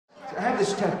I have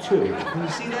this tattoo. Can you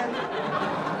see that?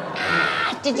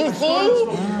 Did you see?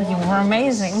 Yeah, you were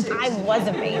amazing. I was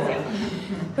amazing.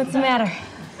 What's the matter?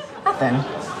 Nothing.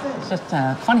 It's just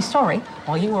a funny story.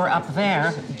 While you were up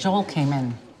there, Joel came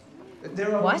in.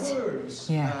 There are What? words.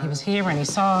 Yeah, he was here and he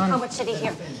saw... How much did he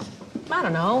hear? I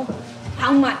don't know.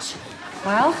 How much?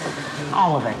 Well,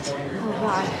 all of it. Oh,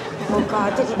 God. Oh,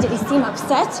 God. Did he seem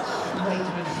upset?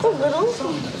 A little.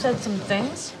 Said some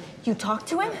things. You talked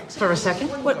to him? For a second.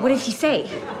 What did he say?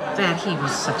 That he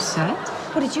was upset.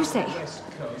 What did you say?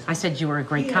 I said you were a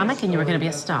great comic and you were going to be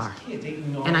a star.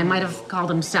 And I might have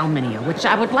called him Salminio, which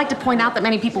I would like to point out that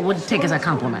many people would take as a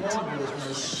compliment.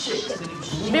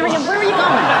 Miriam, where are you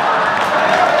going?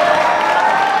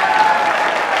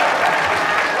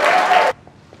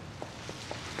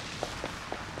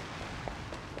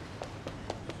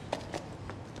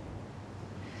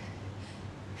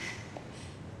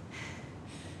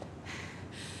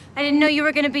 I didn't know you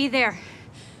were gonna be there.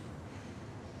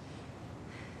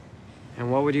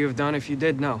 And what would you have done if you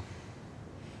did know?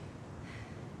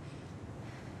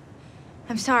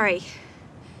 I'm sorry.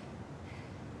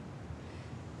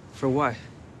 For what?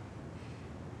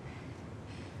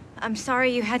 I'm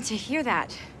sorry you had to hear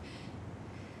that.